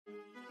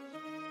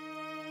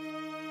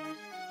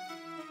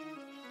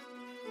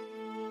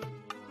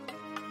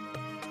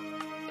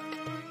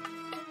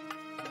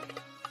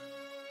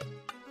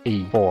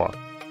e4,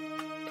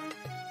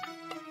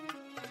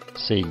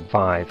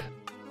 c5,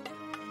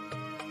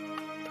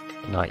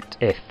 knight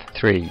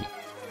f3,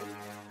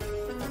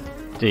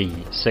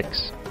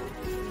 d6,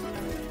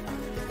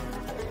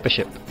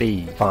 bishop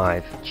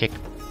b5, check,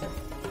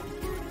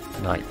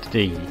 knight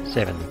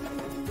d7,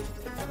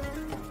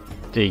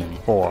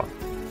 d4,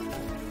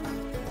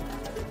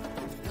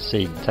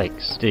 c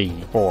takes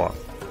d4,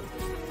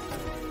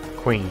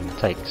 queen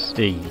takes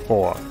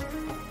d4,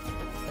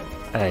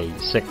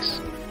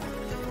 a6,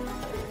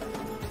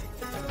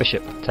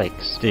 bishop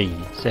takes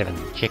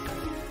d7, check,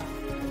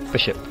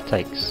 bishop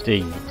takes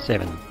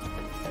d7,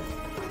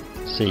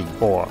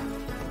 c4,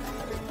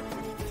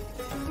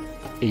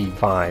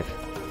 e5,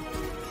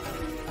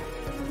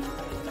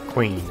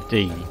 queen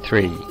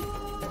d3,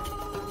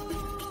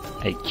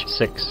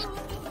 h6,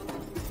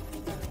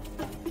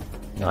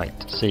 knight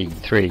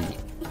c3,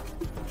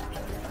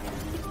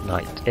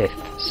 knight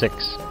f6,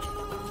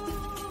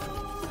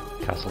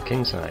 castle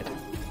kingside,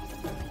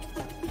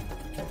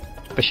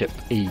 bishop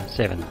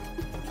e7,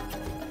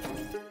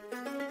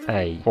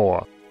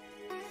 a4,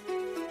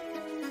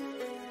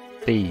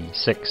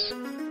 b6,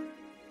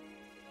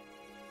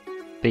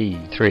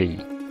 b3,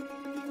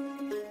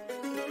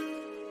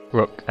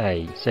 rook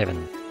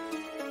a7,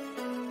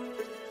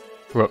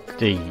 rook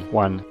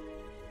d1,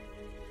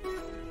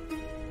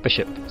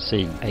 bishop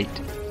c8,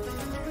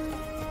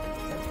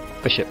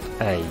 bishop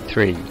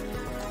a3,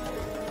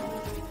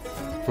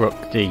 rook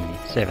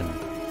d7,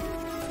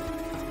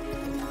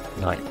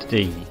 knight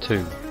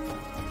d2,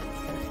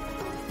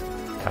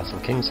 castle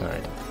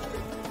kingside,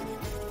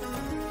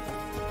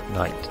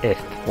 knight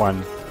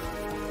f1,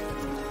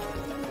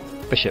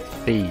 bishop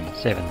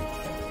b7,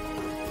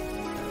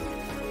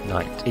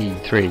 knight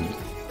e3,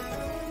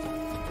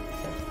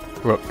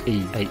 rook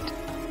e8,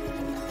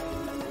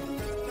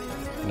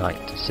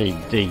 knight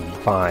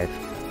cd5,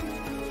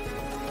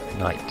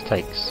 knight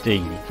takes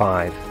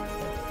d5,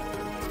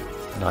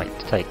 knight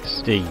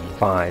takes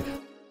d5,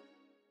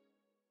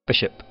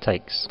 bishop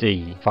takes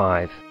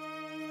d5,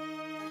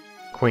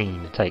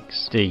 queen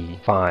takes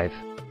d5,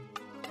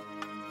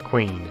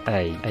 queen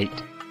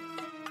a8,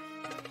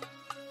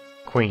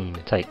 queen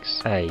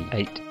takes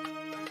a8,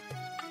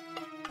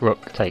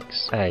 rook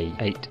takes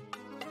a8,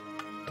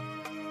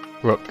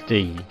 rook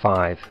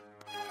d5,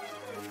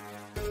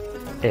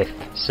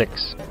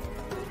 f6,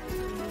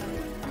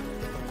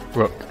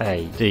 rook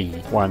a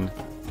d1,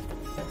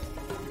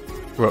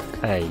 rook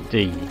a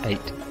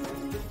d8,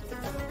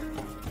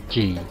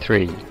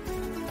 g3,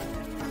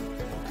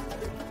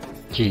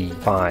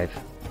 g5,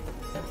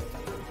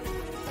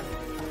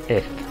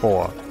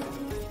 f4,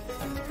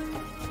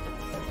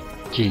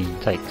 g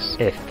takes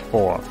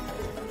f4,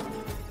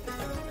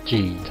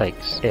 g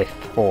takes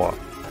f4,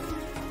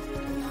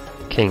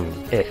 king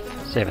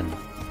f7,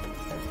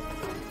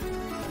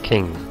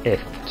 king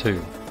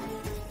f2,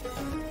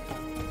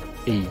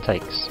 e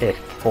takes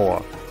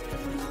f4,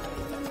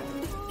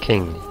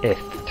 king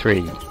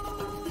f3,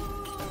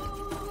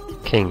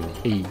 king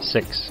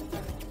e6,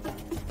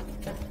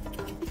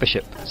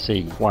 bishop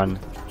c1,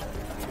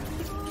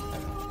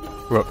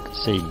 rook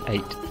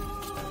c8,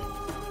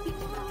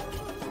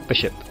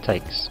 bishop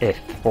takes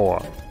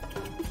f4,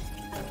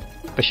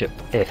 bishop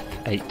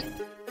f8,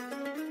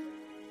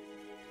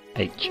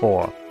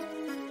 h4,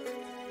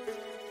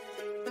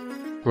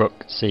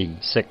 rook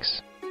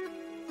c6,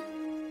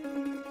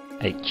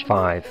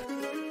 h5,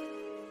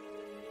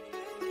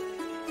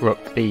 rook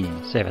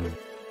b7,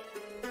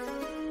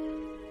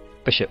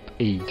 bishop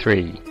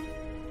e3,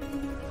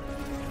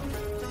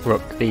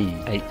 rook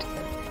b8,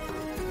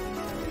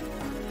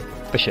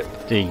 bishop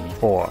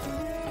d4,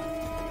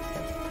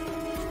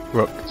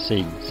 rook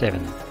c7,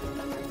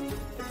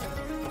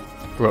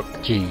 rook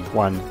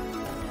g1,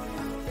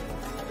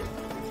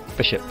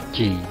 bishop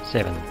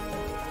g7,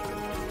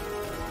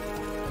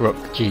 rook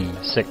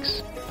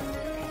g6,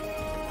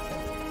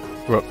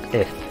 rook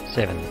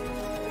f7,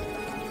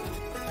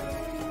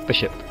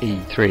 bishop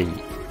e3,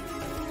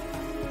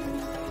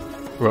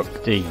 rook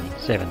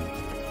d7,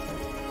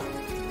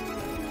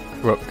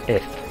 rook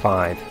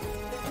f5,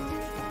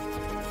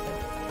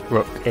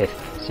 rook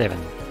f7,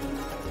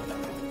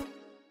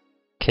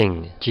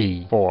 king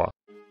g4,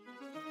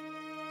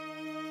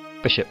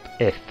 bishop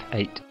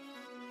f8,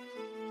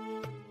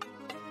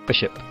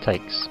 bishop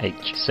takes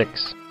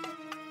h6,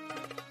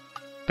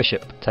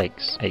 bishop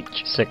takes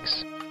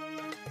h6,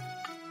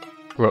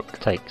 rook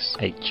takes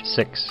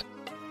h6,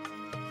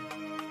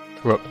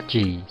 rook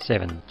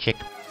g7, check,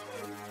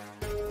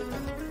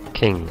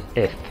 king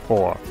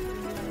f4,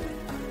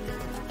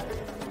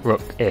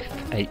 rook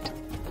f8,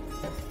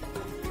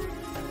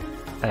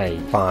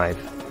 a5,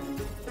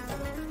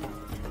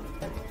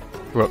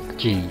 rook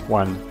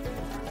g1,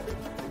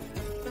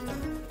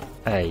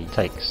 a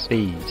takes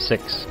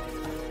b6,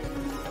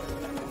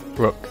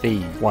 rook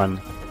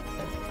b1,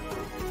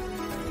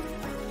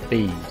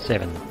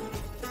 b7,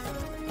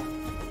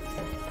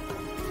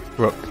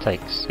 rook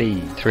takes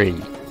b3,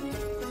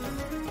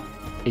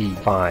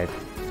 e5,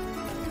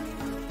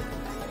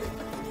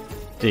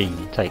 d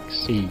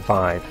takes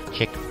e5,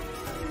 check,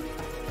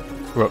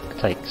 Rook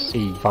takes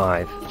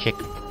e5, check.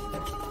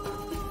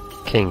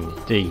 King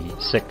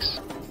d6.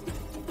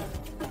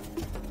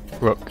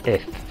 Rook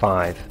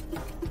f5.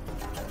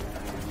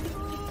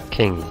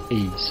 King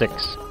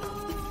e6.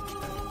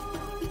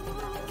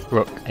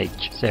 Rook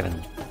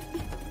h7.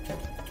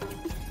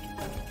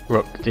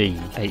 Rook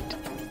d8.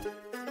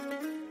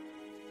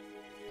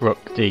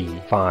 Rook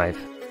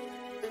d5.